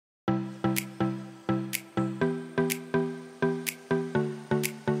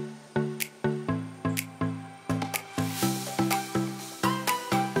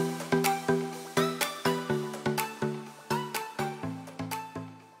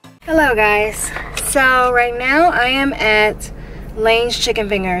Hello guys. So right now I am at Lane's Chicken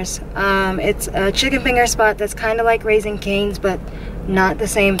Fingers. It's a chicken finger spot that's kind of like Raising Cane's, but not the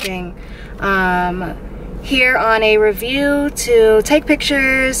same thing. Here on a review to take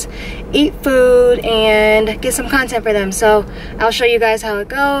pictures, eat food, and get some content for them. So I'll show you guys how it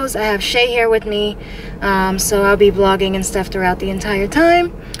goes. I have Shay here with me, so I'll be vlogging and stuff throughout the entire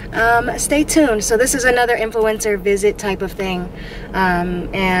time. Stay tuned. So this is another influencer visit type of thing,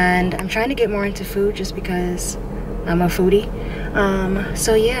 and I'm trying to get more into food just because I'm a foodie.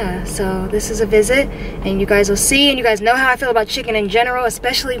 So yeah, so this is a visit, and you guys will see, and you guys know how I feel about chicken in general,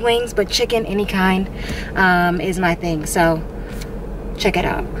 especially wings, but chicken any kind is my thing. So check it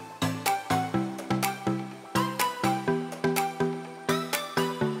out.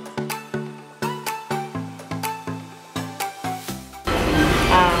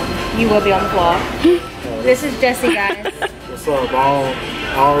 You will be on the vlog. This is Jesse, guys. What's up, Vaughn?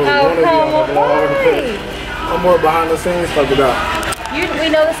 I already want to be on the vlog. I'm more behind the scenes stuff with that. We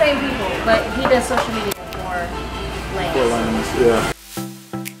know the same people, but he does social media for Lanes. For Lanes, yeah.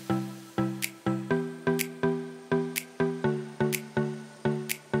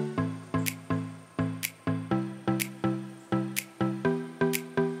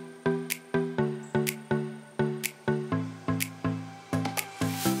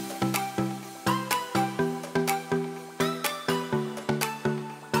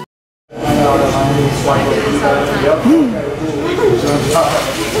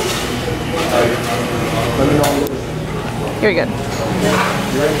 You're good.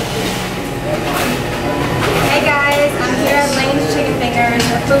 Hey guys, I'm here at Lane's Chicken Fingers.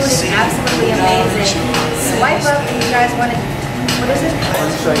 The food is absolutely amazing. Swipe up if you guys want to. What is it?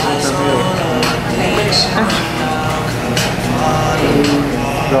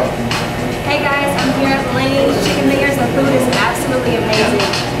 Hey guys, I'm here at Lane's Chicken Fingers. The food is absolutely amazing.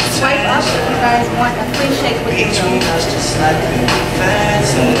 Swipe up if you guys want a free shake with your meal.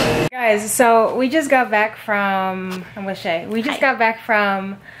 Guys, so we just got back from, I'm with Shay. We just got back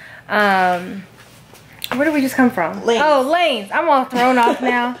from, where did we just come from? Lanes. Oh, Lanes. I'm all thrown off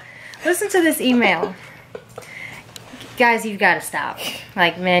now. Listen to this email. Guys, you've got to stop.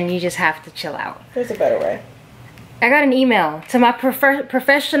 Like, man, you just have to chill out. There's a better way. I got an email to my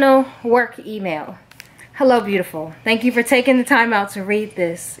professional work email. Hello, beautiful. Thank you for taking the time out to read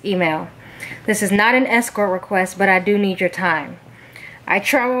this email. This is not an escort request, but I do need your time. I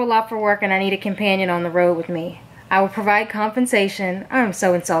travel a lot for work and I need a companion on the road with me. I will provide compensation. I'm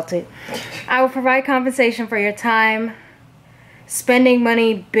so insulted. I will provide compensation for your time, spending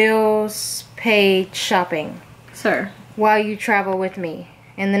money, bills, paid, shopping. Sir. While you travel with me.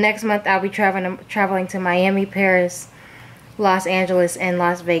 In the next month, I'll be traveling to Miami, Paris, Los Angeles, and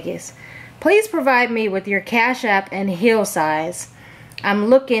Las Vegas. Please provide me with your Cash App and heel size. I'm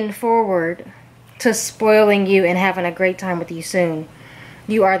looking forward to spoiling you and having a great time with you soon.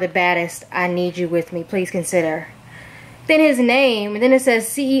 You are the baddest. I need you with me. Please consider. Then his name, and then it says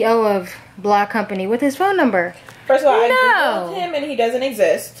CEO of blah company with his phone number. First of all, I googled him and he doesn't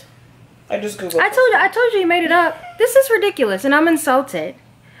exist. I just googled him. I told you he made it up. This is ridiculous and I'm insulted.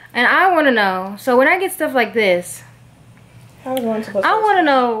 And I want to know, so when I get stuff like this, how is one supposed to I want to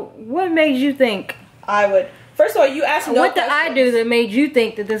know what made you think. I would. First of all, you asked no what did I do that made you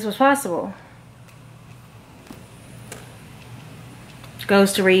think that this was possible?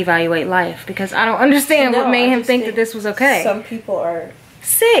 Goes to reevaluate life, because I don't understand what made him think that this was okay. Some people are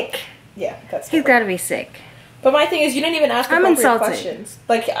sick. Yeah, that's he's got to be sick. But my thing is, you didn't even ask appropriate questions.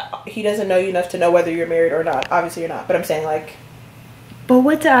 Like, he doesn't know you enough to know whether you're married or not. Obviously, you're not. But I'm saying, like, but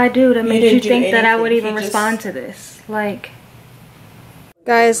what did I do that made you think that I would even respond to this? Like,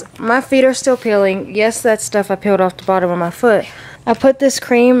 guys, my feet are still peeling. Yes, that stuff I peeled off the bottom of my foot. I put this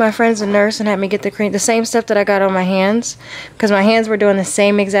cream, my friend's a nurse and had me get the cream, the same stuff that I got on my hands, because my hands were doing the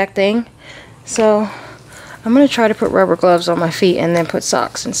same exact thing. So I'm going to try to put rubber gloves on my feet and then put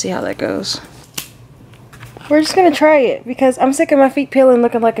socks and see how that goes. We're just going to try it, because I'm sick of my feet peeling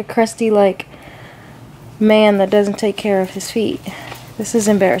looking like a crusty, like, man that doesn't take care of his feet. This is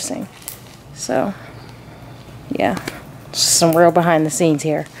embarrassing. So, yeah, just some real behind the scenes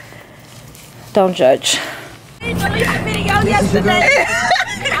here. Don't judge. Video yesterday.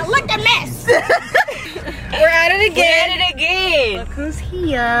 I looked a mess. We're at it again. Look who's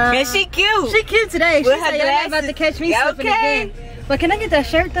here. And she cute. She cute today. She said y'all not about to catch me slipping again. But can I get that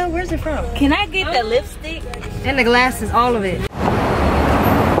shirt though? Where's it from? Can I get the lipstick? And the glasses, all of it.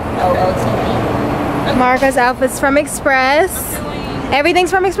 Marga's outfit's from Express.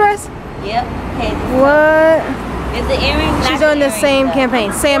 Everything's from Express? Yep. Okay. What? Is the earrings? She's doing the same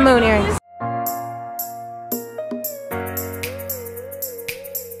campaign. Sam Moon earrings.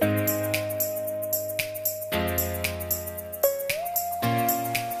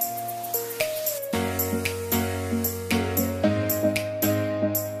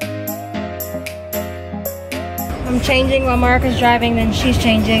 changing while Marika's driving, then she's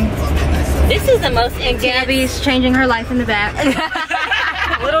changing. This is the most And Gabby's changing her life in the back.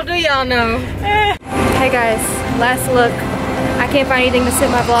 Little do y'all know. Hey guys, last look. I can't find anything to sit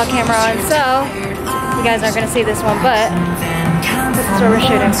my vlog camera on, so you guys aren't gonna see this one, but this is where we're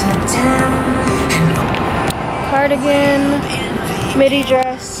shooting. Cardigan, midi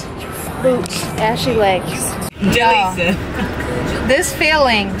dress, boots, ashy legs. JaLisa. This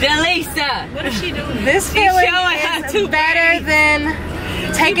feeling. JaLisa. What is she doing? This feeling is better than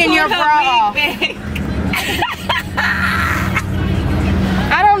taking your bra off.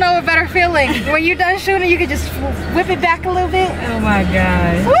 I don't know a better feeling. When you're done shooting, you can just whip it back a little bit. Oh my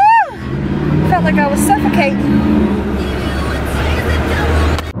God. Woo! Felt like I was suffocating.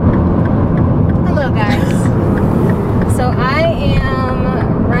 Hello guys. So I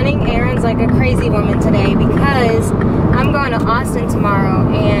am running errands like a crazy woman today because I'm going to Austin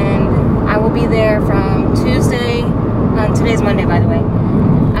tomorrow and I will be there from Tuesday. Today's Monday, by the way.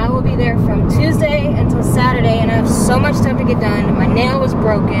 I will be there from Tuesday until Saturday and I have so much stuff to get done. My nail was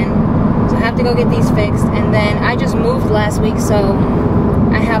broken, so I have to go get these fixed. And then I just moved last week, so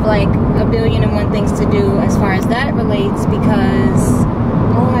I have like a billion and one things to do as far as that relates because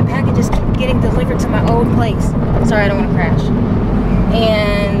all my packages keep getting delivered to my old place. Sorry, I don't want to crash.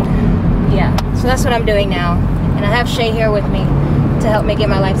 And yeah, so that's what I'm doing now. And I have Shay here with me to help me get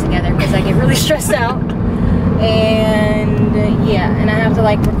my life together because I get really stressed out. And yeah, and I have to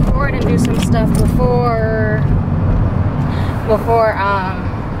like record and do some stuff before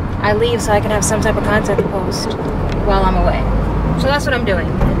I leave so I can have some type of content to post while I'm away. So that's what I'm doing.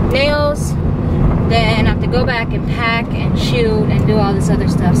 Nails, then I have to go back and pack and shoot and do all this other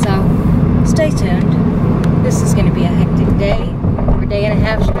stuff. So stay tuned. This is gonna be a hectic day, or day and a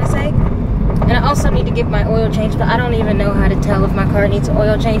half, should I say. And I also need to get my oil changed, but I don't even know how to tell if my car needs an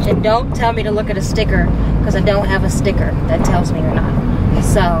oil change. And don't tell me to look at a sticker, because I don't have a sticker that tells me or not.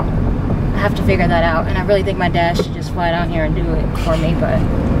 So I have to figure that out. And I really think my dad should just fly down here and do it for me, but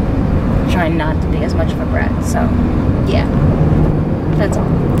I'm trying not to be as much of a brat. So yeah, that's all.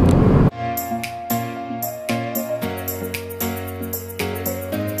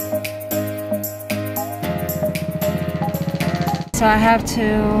 So I have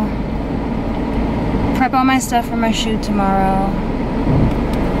to prep all my stuff for my shoot tomorrow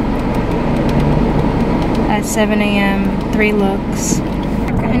at 7 a.m. 3 looks.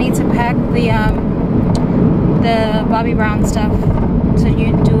 I need to pack the Bobby Brown stuff to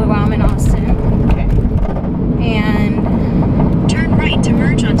do it while I'm in Austin. Okay. And turn right to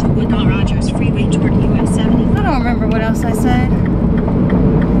merge onto Woodall Rogers Freeway toward US 70. I don't remember what else I said.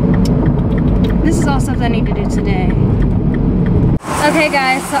 This is all stuff I need to do today. Okay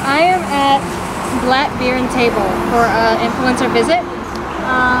guys, so I am at Black Beer and Table for an influencer visit.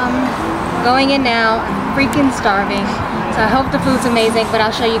 Going in now. I'm freaking starving. So I hope the food's amazing, but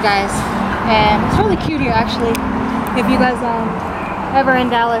I'll show you guys. And it's really cute here actually. If you guys ever in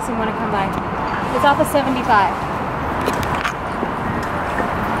Dallas and want to come by. It's off of 75.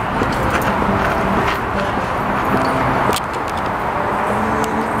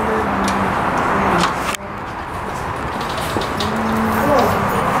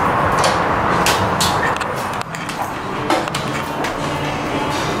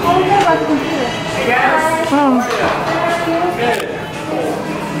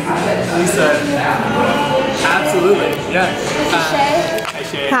 Lisa, absolutely, yeah. Hi,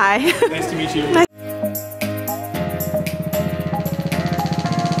 Shay. Hi. Nice to meet you.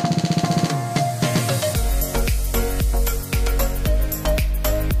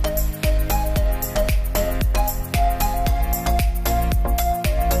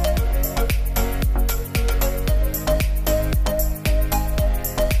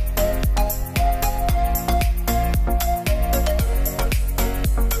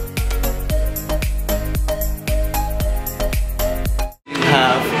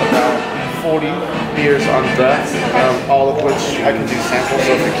 Have about 40 beers on deck, all of which I can do samples,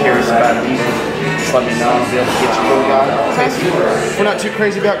 so if you're curious about it, just let me know and I'll be able to get you what we got. If we're not too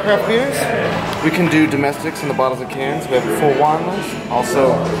crazy about craft beers, we can do domestics in the bottles and cans. We have a full wine list.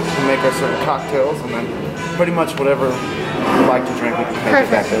 Also, we make our certain cocktails, and then pretty much whatever you like to drink, we can make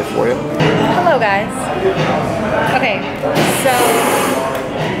it back there for you. Hello guys. Okay, so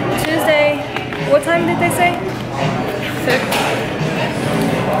Tuesday, what time did they say? 6.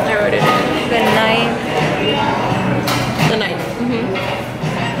 I wrote it in. The 9th. The 9th.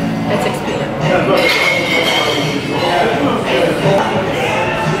 At 6 p.m.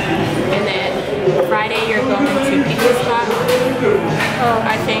 And then Friday you're going to pizza spot. Oh,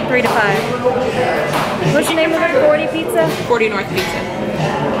 I think 3 to 5. What's the name of it? 40 Pizza? 40 North Pizza.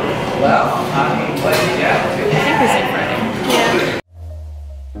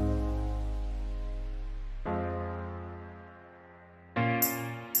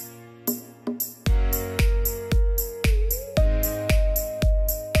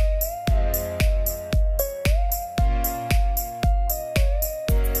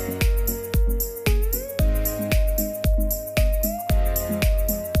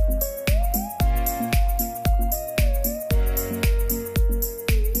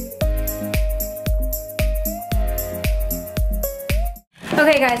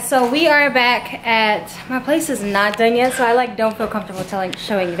 Okay guys, so we are back at, my place is not done yet, so I like don't feel comfortable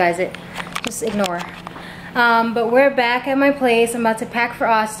showing you guys it. Just ignore. But we're back at my place. I'm about to pack for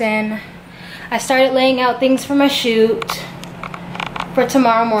Austin. I started laying out things for my shoot for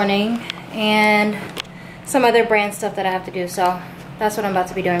tomorrow morning and some other brand stuff that I have to do, so that's what I'm about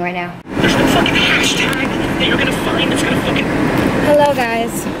to be doing right now. There's no fucking hashtag that you're gonna find that's gonna fucking... Hello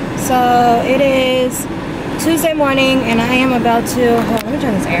guys, so it is Tuesday morning and I am about to, hold on, let me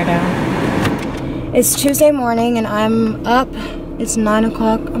turn this air down. It's Tuesday morning and I'm up. It's 9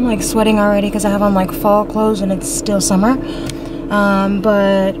 o'clock. I'm like sweating already because I have on like fall clothes and it's still summer.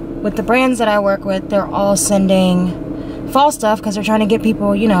 But with the brands that I work with, they're all sending fall stuff because they're trying to get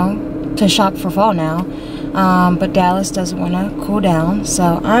people, you know, to shop for fall now. But Dallas doesn't want to cool down.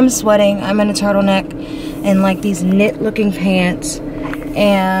 So I'm sweating. I'm in a turtleneck and like these knit looking pants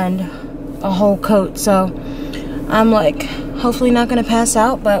and a whole coat. So I'm like hopefully not gonna pass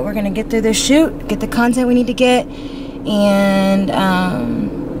out, but we're gonna get through this shoot, get the content we need to get, and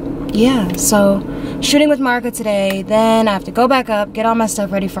yeah, so shooting with Marco today. Then I have to go back up, get all my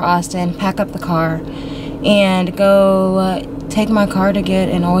stuff ready for Austin, pack up the car, and go take my car to get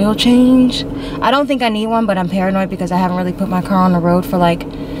an oil change. I don't think I need one, but I'm paranoid because I haven't really put my car on the road for like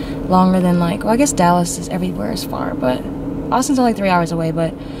longer than like, well, I guess Dallas is everywhere is far, but Austin's only 3 hours away,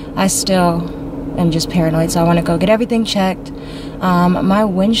 but I still am just paranoid, so I want to go get everything checked. My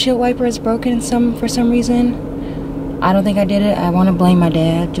windshield wiper is broken for some reason. I don't think I did it. I want to blame my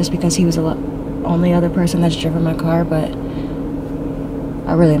dad just because he was the only other person that's driven my car, but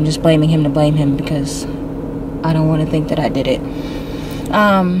I really am just blaming him to blame him because I don't want to think that I did it.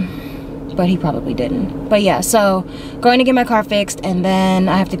 But he probably didn't. But yeah, so going to get my car fixed, and then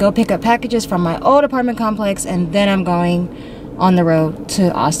I have to go pick up packages from my old apartment complex, and then I'm going on the road to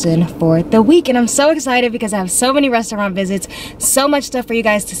Austin for the week. And I'm so excited because I have so many restaurant visits, so much stuff for you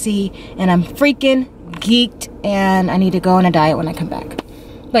guys to see, and I'm freaking geeked, and I need to go on a diet when I come back.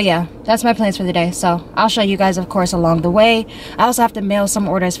 But yeah, that's my plans for the day, so I'll show you guys of course along the way. I also have to mail some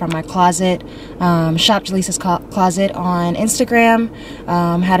orders from my closet, shop JaLisa's Closet on Instagram.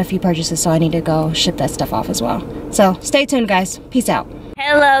 Had a few purchases, so I need to go ship that stuff off as well. So stay tuned guys, peace out.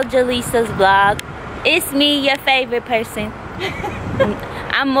 Hello JaLisa's vlog. It's me, your favorite person.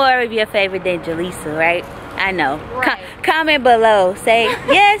 I'm more of your favorite than JaLisa, right? I know. Right. Comment below. Say,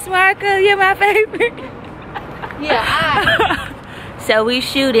 yes, Marco, you're my favorite. Yeah, So we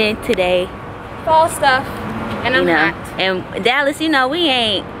shooting today. fall stuff, and I'm hot. And Dallas, you know, we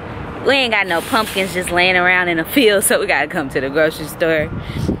ain't got no pumpkins just laying around in a field, so we gotta come to the grocery store.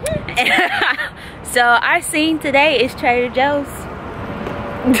 So our scene today is Trader Joe's.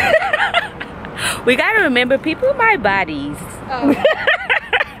 We gotta remember, people buy bodies. Oh,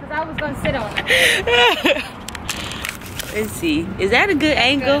 because I was gonna sit on it. Let's see, is that a good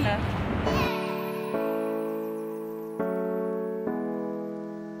angle? Good enough.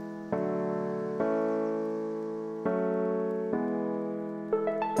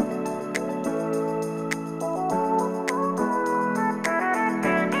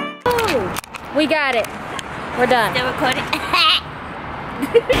 We got it. We're done. Still recording? Can't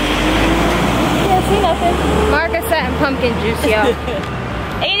see nothing. Marcus sat in pumpkin juice, yo.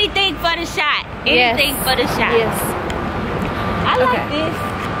 Anything for the shot. Anything for the shot. Yes. I like this.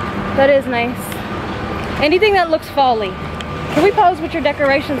 That is nice. Anything that looks fall-y. Can we pose with your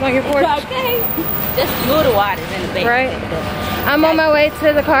decorations on your porch? Okay. Just move the waters in the basement. Right. I'm on my way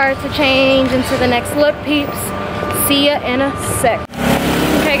to the car to change into the next look, peeps. See ya in a sec.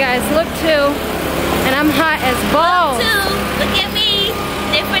 Okay guys, look 2. And I'm hot as balls. Look at me.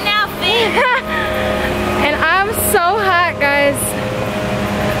 Different outfit. And I'm so hot, guys.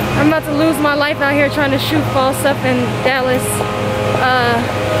 I'm about to lose my life out here trying to shoot fall stuff in Dallas.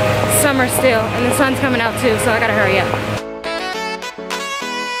 Summer still, and the sun's coming out too, so I gotta hurry up.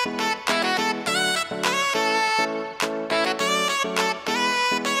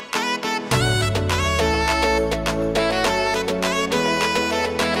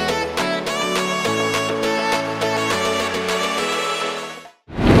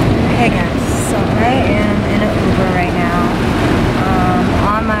 Hey guys, so I am in an Uber right now,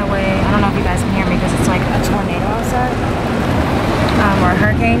 on my way a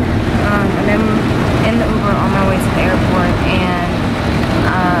hurricane. And I'm in the Uber on my way to the airport, and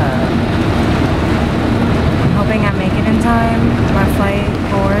I'm hoping I make it in time. My flight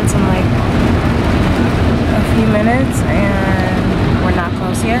boards in like a few minutes, and we're not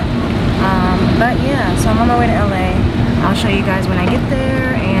close yet. But yeah, so I'm on my way to LA. I'll show you guys when I get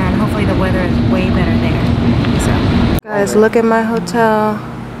there, and hopefully the weather is way better there. So, guys, look at my hotel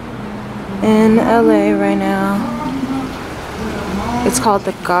in LA right now. It's called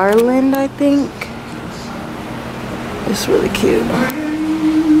the Garland, I think. It's really cute.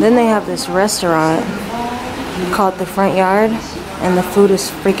 Then they have this restaurant called the Front Yard, and the food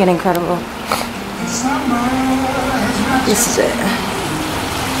is freaking incredible. This is it.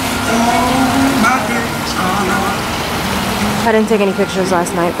 I didn't take any pictures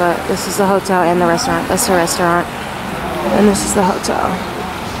last night, but this is the hotel and the restaurant. That's the restaurant, and this is the hotel.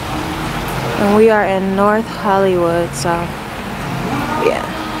 And we are in North Hollywood, so yeah.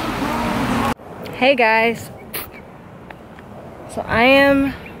 Hey guys. So I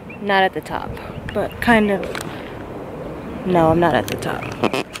am not at the top, but kind of. No, I'm not at the top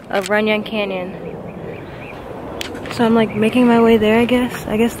of Runyon Canyon. So I'm like making my way there, I guess.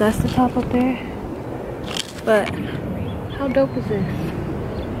 I guess that's the top up there. But how dope is this?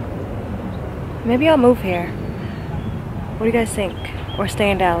 Maybe I'll move here. What do you guys think? Or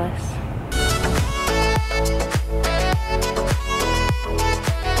stay in Dallas?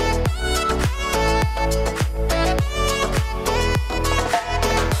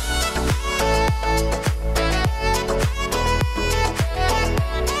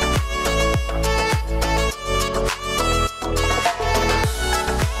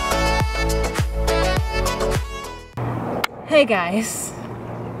 Hey guys,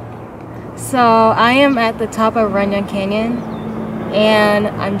 so I am at the top of Runyon Canyon, and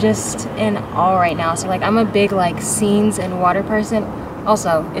I'm just in awe right now. So like, I'm a big like scenes and water person.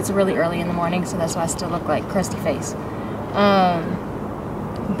 Also, it's really early in the morning, so that's why I still look like crusty face.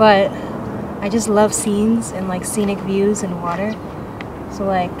 But I just love scenes and like scenic views and water. So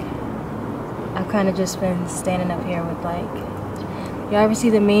like, I've kind of just been standing up here with like, y'all ever see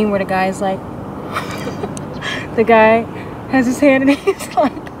the meme where the guy's like, the guy has his hand and he's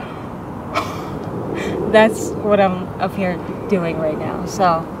like, that's what I'm up here doing right now.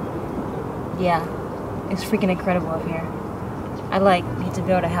 So yeah, it's freaking incredible up here. I like need to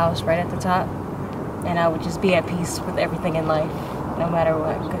build a house right at the top, and I would just be at peace with everything in life, no matter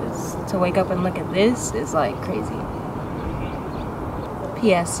what, because to wake up and look at this is like crazy.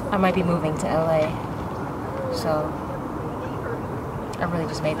 P.S. I might be moving to LA, so I really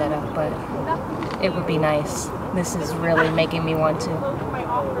just made that up, but it would be nice. This is really making me want to.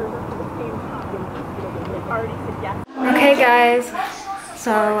 Okay guys,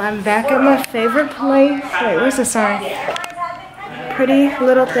 so I'm back at my favorite place. Wait, where's the sign? Pretty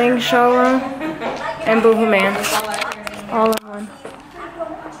Little Thing Showroom and Boohoo Man. All in one.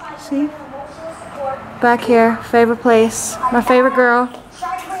 See? Back here, favorite place. My favorite girl,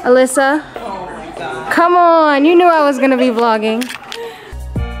 Alyssa. Come on, you knew I was gonna be vlogging.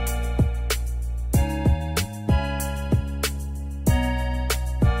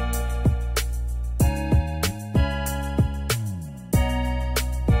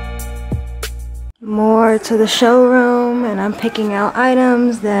 More to the showroom, and I'm picking out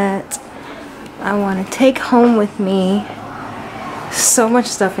items that I want to take home with me. So much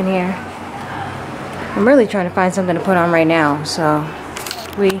stuff in here. I'm really trying to find something to put on right now, so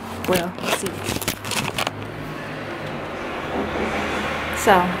we will see.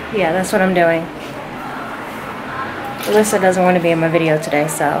 So yeah, that's what I'm doing. Alyssa doesn't want to be in my video today,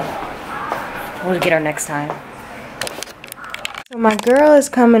 so we'll get her next time. So my girl is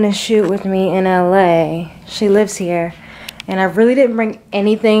coming to shoot with me in LA. She lives here, and I really didn't bring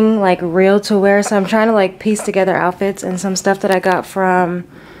anything like real to wear, so I'm trying to like piece together outfits and some stuff that I got from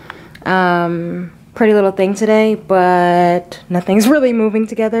Pretty Little Thing today, but nothing's really moving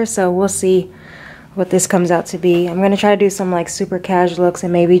together, so we'll see what this comes out to be. I'm gonna try to do some like super casual looks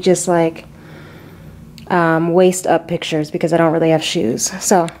and maybe just like waist up pictures because I don't really have shoes,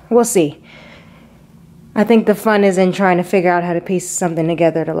 so we'll see. I think the fun is in trying to figure out how to piece something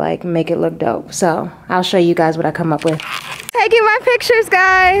together to like make it look dope. So I'll show you guys what I come up with. Taking my pictures,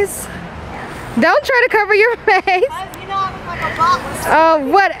 guys. Don't try to cover your face. Oh,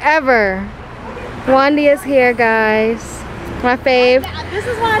 whatever. Wandy is here, guys. My fave.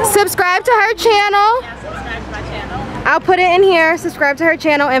 Subscribe to her channel. Yeah, subscribe to my channel. I'll put it in here. Subscribe to her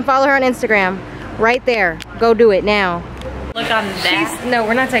channel and follow her on Instagram. Right there. Go do it now. Look on that. No,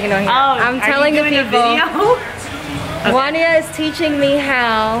 we're not taking it on here. Oh, I'm telling the people. Okay. Wanya is teaching me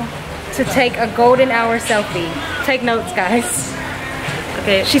how to take a golden hour selfie. Take notes, guys.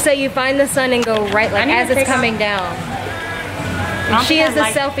 Okay. She said you find the sun and go right like as it's coming down. And she is the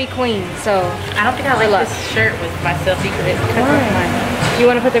selfie queen, so I don't think I like this shirt with my selfie because it cuts off my... You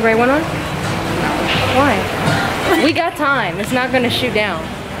want to put the gray one on? No. Why? We got time. It's not going to shoot down.